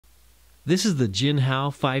This is the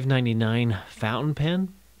Jinhao 599 fountain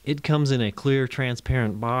pen. It comes in a clear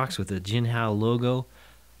transparent box with a Jinhao logo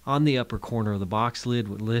on the upper corner of the box lid,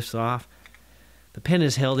 which lifts off. The pen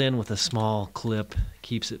is held in with a small clip,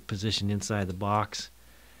 keeps it positioned inside the box.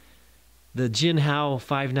 The Jinhao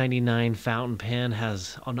 599 fountain pen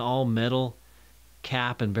has an all-metal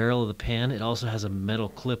cap and barrel of the pen. It also has a metal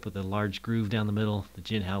clip with a large groove down the middle, the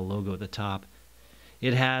Jinhao logo at the top.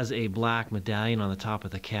 It has a black medallion on the top of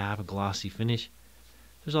the cap, a glossy finish.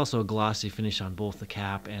 There's also a glossy finish on both the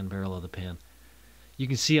cap and barrel of the pen. You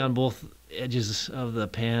can see on both edges of the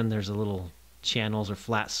pen there's a little channels or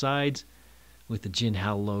flat sides with the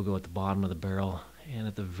Jinhao logo at the bottom of the barrel, and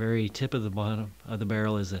at the very tip of the bottom of the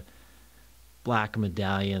barrel is a black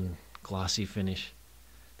medallion glossy finish.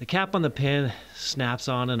 The cap on the pen snaps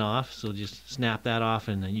on and off, so just snap that off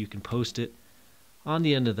and you can post it on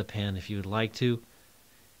the end of the pen if you would like to.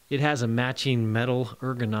 It has a matching metal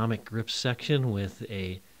ergonomic grip section with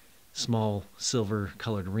a small silver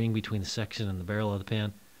colored ring between the section and the barrel of the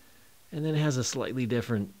pen. And then it has a slightly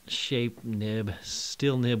different shaped nib,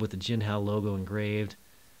 steel nib with the Jinhao logo engraved,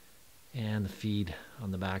 and the feed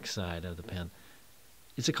on the back side of the pen.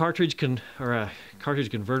 It's a cartridge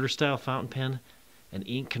converter style fountain pen. An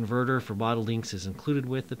ink converter for bottled inks is included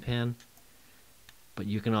with the pen, but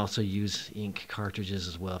you can also use ink cartridges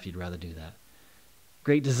as well if you'd rather do that.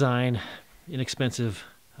 Great design, inexpensive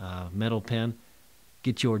metal pen.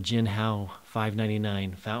 Get your Jinhao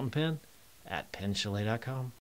 599 fountain pen at penchalet.com.